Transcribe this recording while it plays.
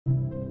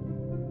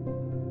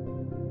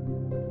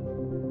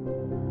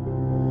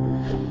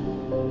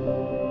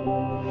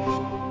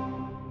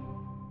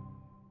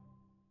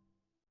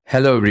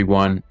Hello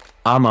everyone,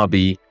 I'm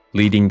Abhi,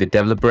 leading the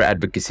developer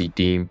advocacy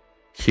team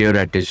here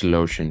at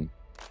DigitalOcean.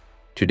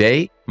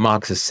 Today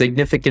marks a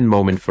significant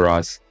moment for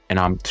us, and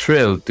I'm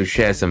thrilled to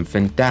share some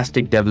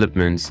fantastic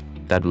developments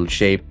that will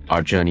shape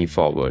our journey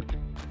forward.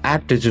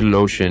 At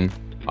DigitalOcean,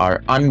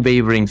 our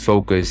unwavering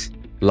focus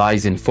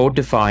lies in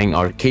fortifying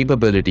our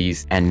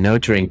capabilities and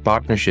nurturing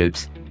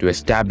partnerships to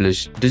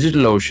establish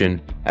DigitalOcean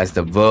as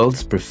the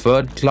world's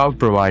preferred cloud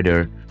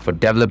provider for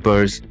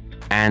developers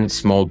and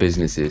small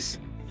businesses.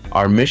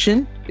 Our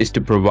mission is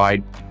to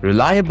provide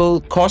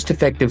reliable,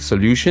 cost-effective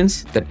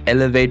solutions that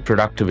elevate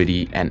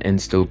productivity and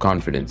instill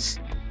confidence.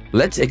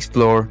 Let's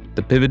explore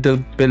the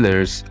pivotal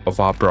pillars of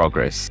our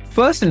progress.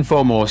 First and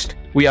foremost,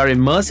 we are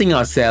immersing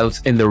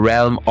ourselves in the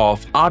realm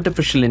of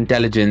artificial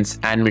intelligence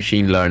and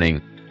machine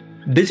learning.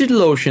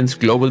 DigitalOcean's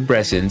global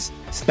presence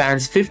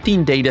spans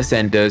 15 data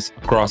centers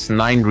across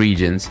 9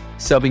 regions,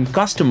 serving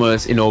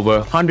customers in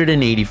over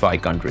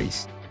 185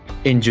 countries.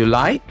 In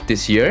July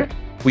this year,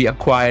 we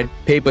acquired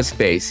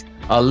Paperspace,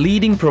 a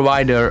leading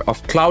provider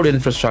of cloud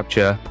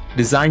infrastructure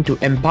designed to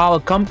empower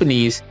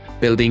companies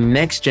building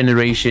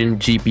next-generation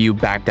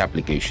GPU-backed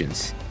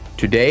applications.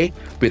 Today,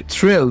 we're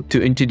thrilled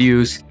to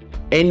introduce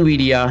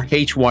NVIDIA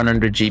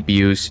H100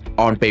 GPUs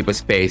on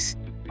Paperspace,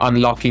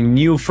 unlocking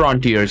new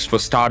frontiers for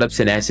startups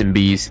and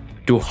SMBs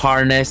to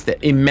harness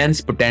the immense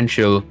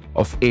potential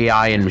of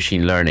AI and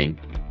machine learning.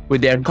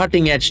 With their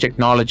cutting-edge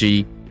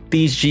technology,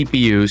 these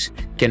GPUs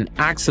can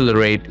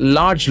accelerate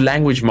large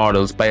language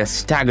models by a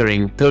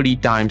staggering 30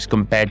 times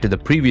compared to the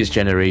previous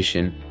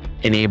generation,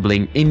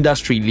 enabling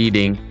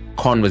industry-leading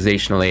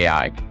conversational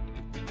AI.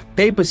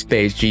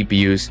 Paperspace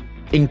GPUs,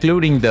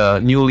 including the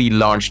newly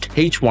launched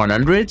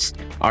H100s,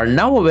 are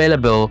now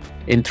available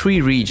in 3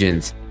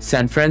 regions: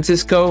 San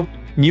Francisco,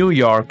 New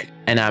York,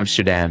 and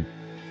Amsterdam.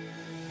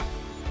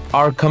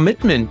 Our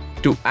commitment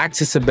to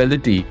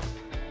accessibility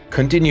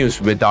continues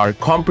with our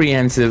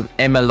comprehensive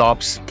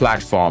MLOps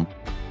platform,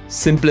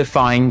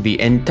 simplifying the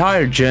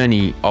entire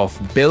journey of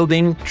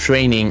building,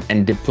 training,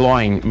 and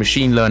deploying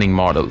machine learning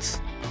models.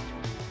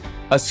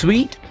 A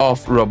suite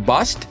of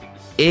robust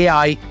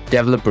AI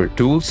developer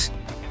tools,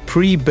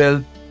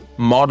 pre-built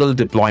model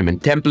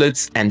deployment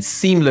templates, and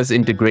seamless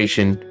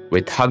integration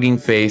with Hugging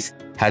Face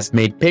has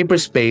made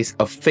Paperspace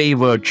a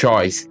favored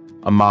choice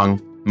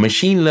among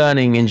machine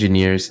learning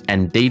engineers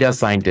and data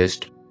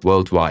scientists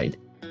worldwide.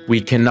 We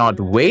cannot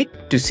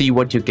wait to see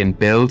what you can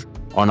build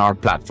on our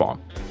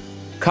platform.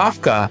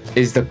 Kafka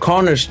is the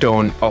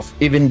cornerstone of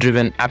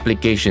event-driven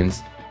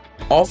applications,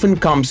 often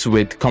comes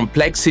with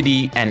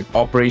complexity and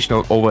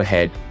operational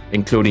overhead,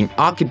 including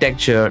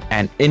architecture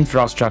and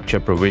infrastructure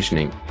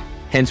provisioning.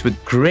 Hence,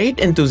 with great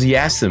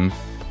enthusiasm,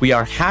 we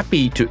are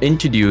happy to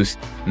introduce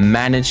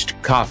Managed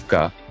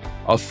Kafka,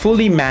 a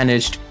fully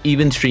managed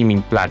event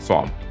streaming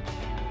platform.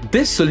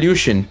 This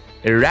solution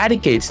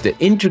eradicates the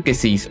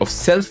intricacies of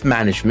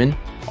self-management,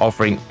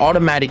 offering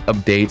automatic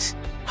updates,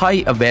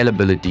 high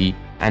availability,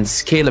 and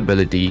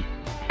scalability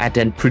at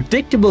a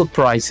predictable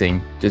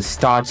pricing that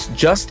starts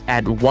just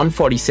at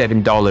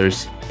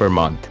 $147 per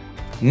month.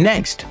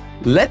 Next,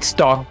 let's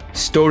talk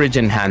storage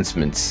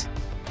enhancements.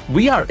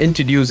 We are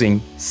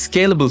introducing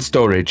scalable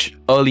storage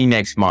early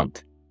next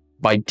month.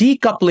 By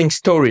decoupling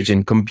storage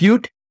and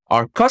compute,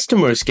 our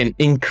customers can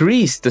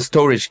increase the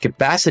storage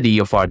capacity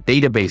of our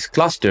database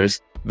clusters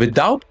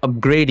without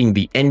upgrading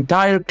the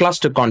entire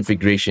cluster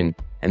configuration,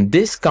 and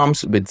this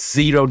comes with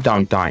zero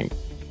downtime.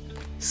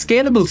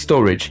 Scalable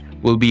storage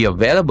will be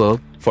available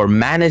for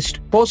managed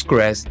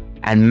Postgres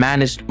and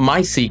managed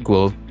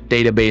MySQL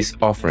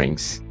database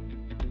offerings.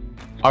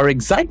 Our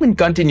excitement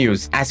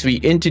continues as we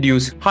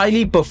introduce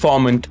highly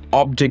performant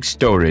object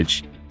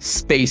storage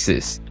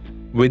spaces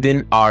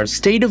within our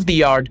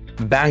state-of-the-art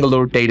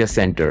Bangalore data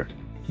center.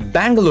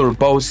 Bangalore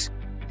boasts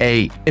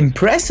an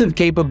impressive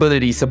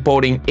capability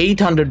supporting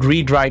 800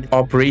 read-write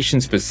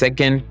operations per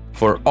second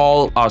for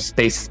all our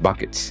space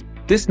buckets.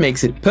 This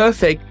makes it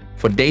perfect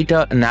for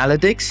data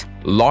analytics,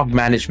 log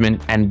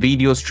management, and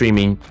video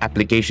streaming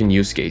application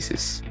use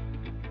cases.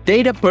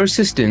 Data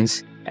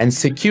persistence and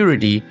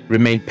security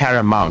remain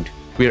paramount.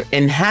 We're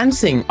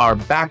enhancing our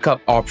backup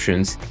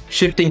options,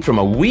 shifting from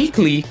a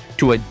weekly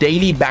to a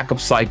daily backup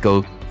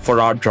cycle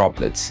for our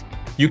Droplets.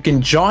 You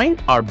can join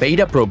our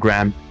beta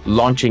program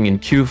launching in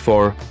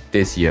Q4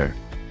 this year.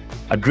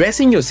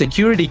 Addressing your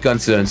security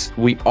concerns,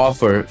 we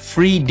offer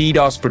free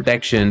DDoS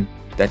protection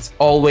that's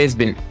always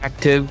been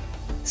active,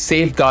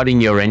 safeguarding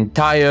your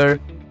entire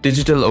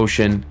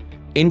DigitalOcean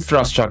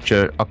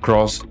infrastructure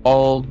across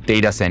all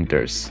data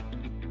centers.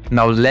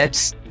 Now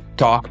let's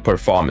talk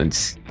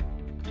performance.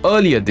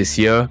 Earlier this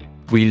year,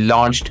 we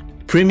launched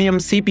premium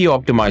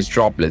CPU-optimized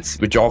Droplets,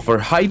 which offer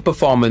high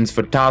performance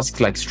for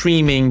tasks like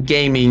streaming,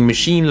 gaming,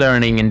 machine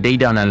learning, and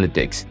data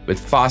analytics with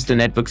faster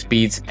network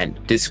speeds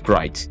and disk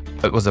writes.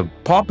 It was a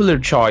popular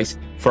choice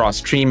for our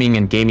streaming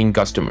and gaming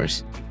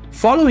customers.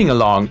 Following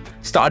along,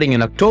 starting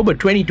in October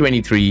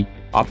 2023,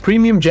 our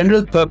premium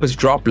general-purpose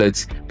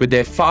Droplets with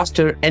their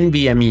faster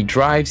NVMe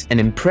drives and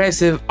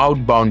impressive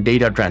outbound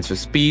data transfer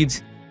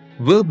speeds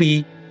will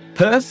be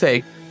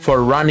perfect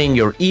for running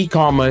your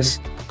e-commerce,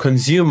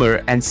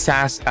 consumer and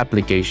SaaS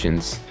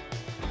applications.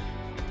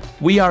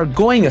 We are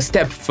going a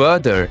step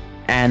further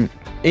and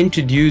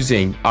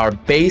introducing our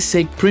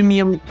basic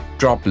premium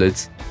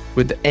droplets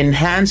with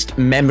enhanced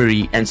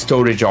memory and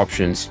storage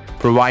options,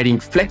 providing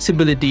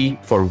flexibility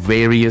for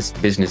various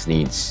business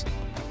needs.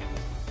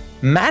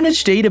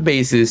 Managed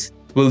databases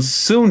will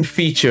soon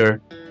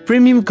feature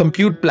premium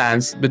compute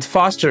plans with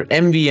faster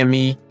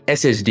NVMe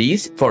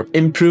SSDs for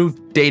improved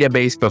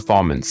database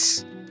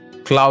performance.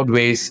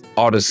 Cloudways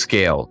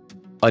Autoscale,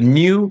 a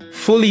new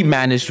fully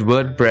managed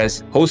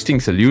WordPress hosting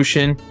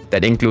solution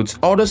that includes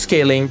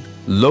autoscaling,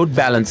 load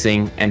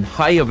balancing, and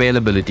high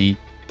availability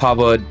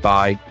powered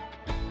by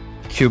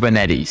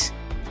Kubernetes.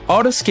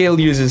 Autoscale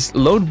uses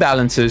load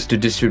balancers to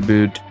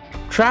distribute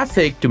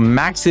traffic to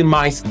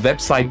maximize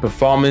website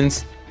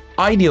performance,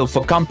 ideal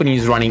for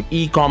companies running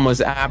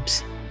e-commerce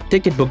apps,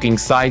 ticket booking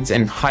sites,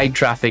 and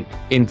high-traffic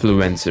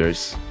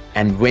influencers.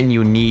 And when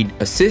you need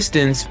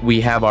assistance,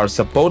 we have our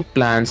support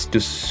plans to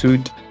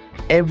suit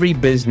every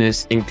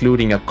business,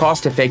 including a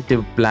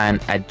cost-effective plan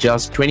at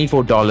just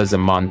 $24 a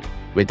month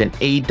with an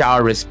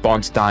 8-hour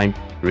response time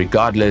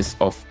regardless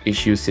of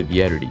issue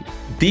severity.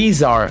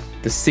 These are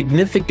the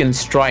significant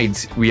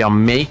strides we are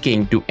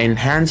making to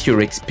enhance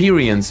your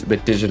experience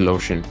with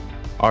DigitalOcean.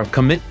 Our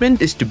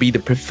commitment is to be the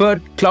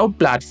preferred cloud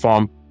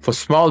platform for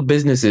small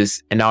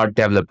businesses and our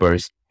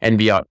developers, and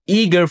we are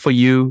eager for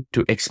you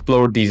to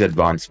explore these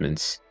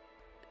advancements.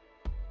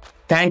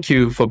 Thank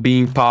you for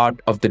being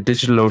part of the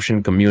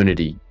DigitalOcean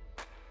community.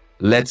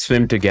 Let's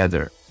swim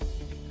together.